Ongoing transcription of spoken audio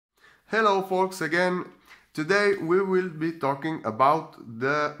Hello folks again. Today we will be talking about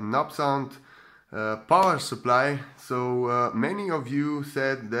the Nobsound power supply. So many of you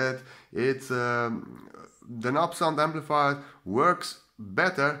said that it's the Nobsound amplifier works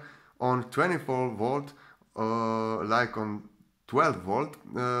better on 24 volt like on 12 volt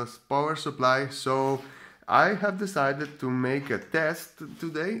power supply. So I have decided to make a test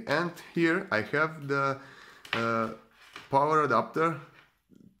today, and here I have the power adapter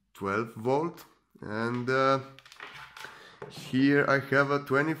 12 volt, and here I have a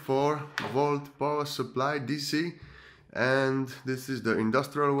 24 volt power supply DC, and this is the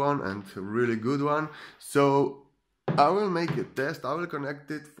industrial one and a really good one. So I will make a test. I will connect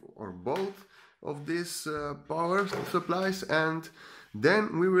it for both of these power supplies, and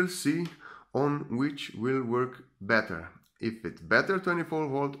then we will see on which will work better, if it's better 24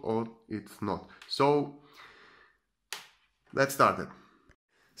 volt or it's not. So let's start it.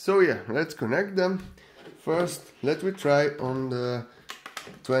 So yeah, let's connect them. First, let me try on the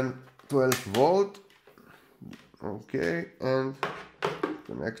 12 volt. Okay, and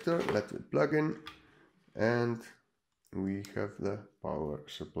connector, let me plug in, and we have the power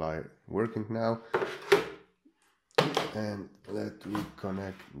supply working now. And let me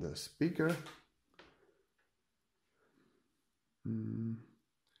connect the speaker.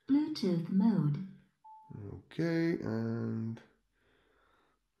 Bluetooth mode. Okay, and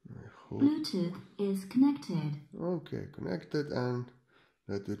Bluetooth is connected. Okay, connected, and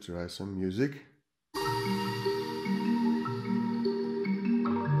let me try some music.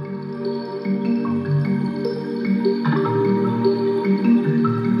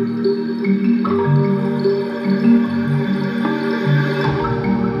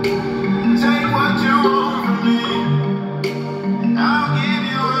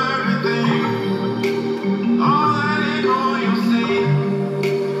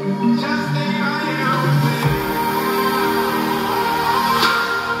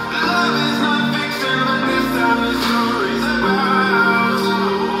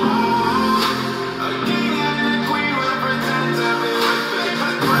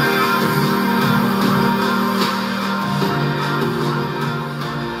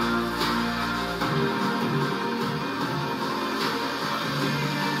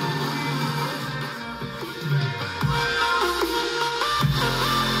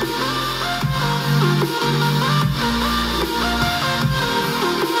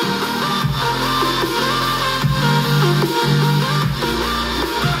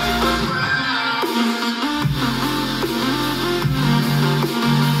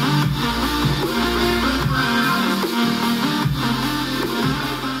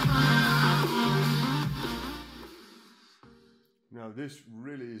 Now this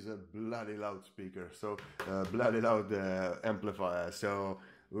really is a bloody loud speaker, so bloody loud amplifier, so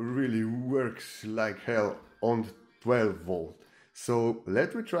really works like hell on 12 volt. So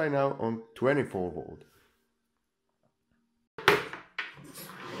let me try now on 24 volt.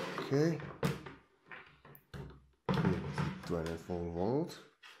 Okay, here's 24 volt,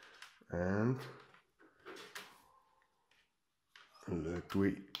 and let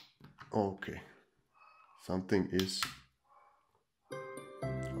me, okay, something is,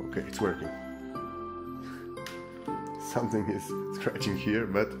 okay, it's working. Something is scratching here,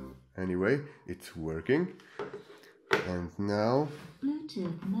 but anyway, it's working. And now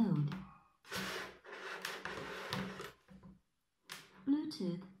Bluetooth mode.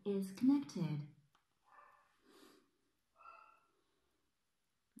 Bluetooth is connected.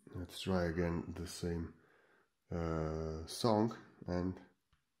 let's try again the same song, and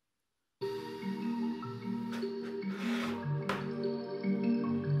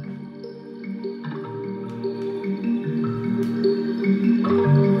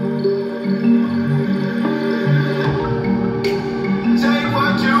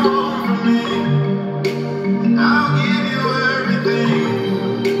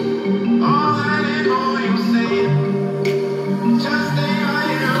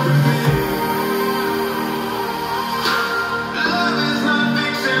Love is not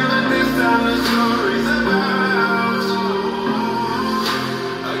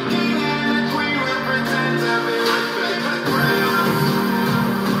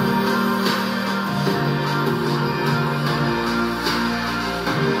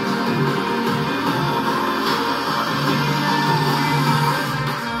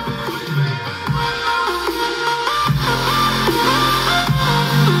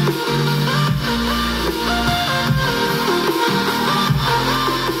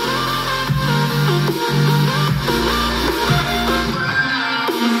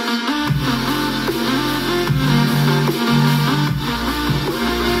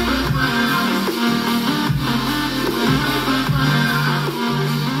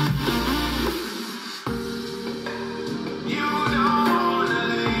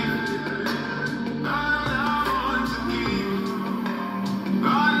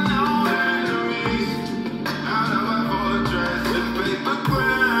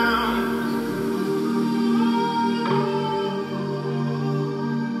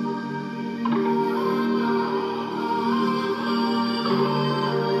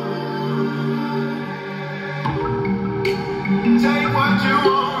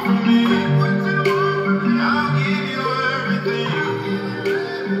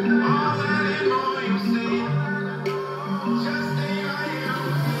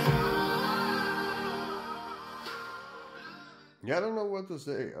Yeah, I don't know what to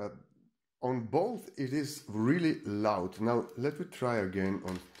say. On both, it is really loud. Now, let me try again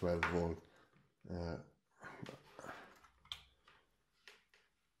on 12 volt.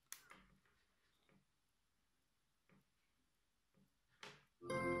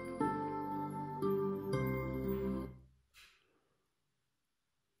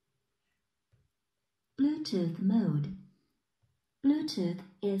 Bluetooth mode. Bluetooth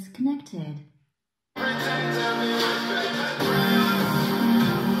is connected.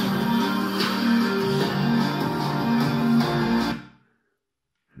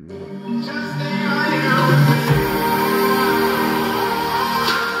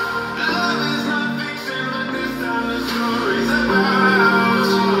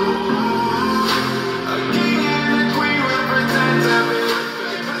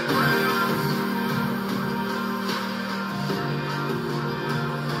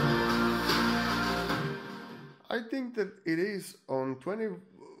 I think that it is on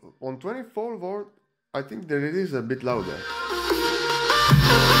 24 volt. I think that it is a bit louder.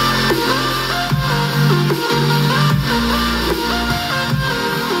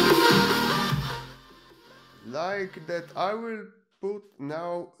 Like that, I will put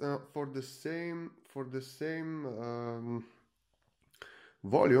now for the same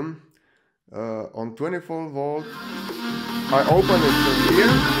volume on 24 volt. I open it from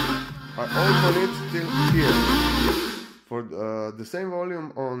here. I open it till here. For the same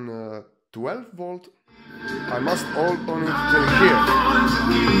volume on 12 volt, I must open it till here.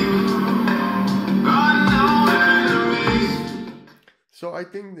 So I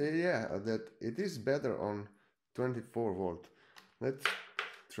think that, yeah, that it is better on 24 volt. Let's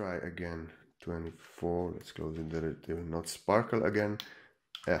try again 24. Let's close it that it will not sparkle again.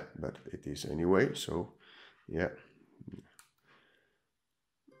 Yeah, but it is anyway, so yeah.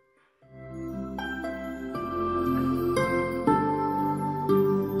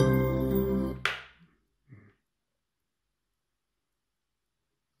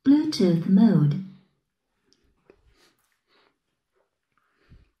 Bluetooth mode.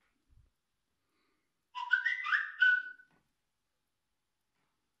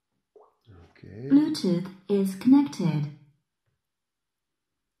 Okay. Bluetooth is connected.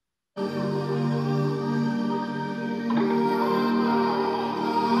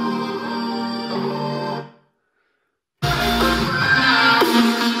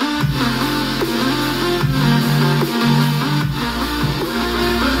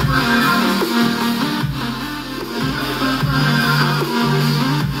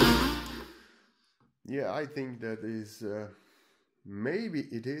 Yeah, I think that is maybe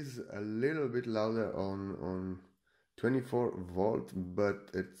it is a little bit louder on 24 volt, but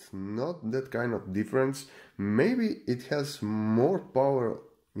it's not that kind of difference. Maybe it has more power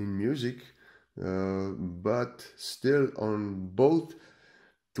in music, but still on both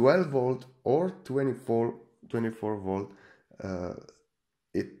 12 volt or 24 volt,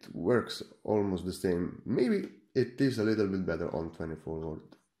 it works almost the same. Maybe it is a little bit better on 24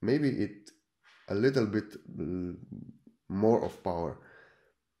 volt. Maybe it a little bit more of power.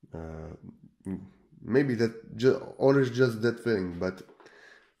 Maybe that or is just that feeling, but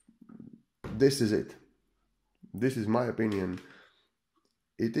this is it. This is my opinion.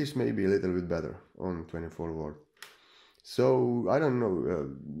 It is maybe a little bit better on 24 volt. So I don't know.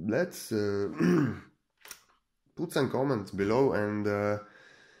 Let's put some comments below and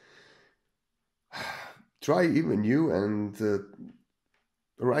try even you and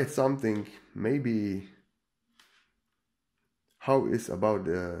write something. Maybe how is about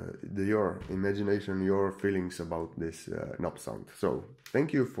your imagination, your feelings about this Nobsound. So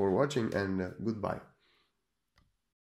thank you for watching and goodbye.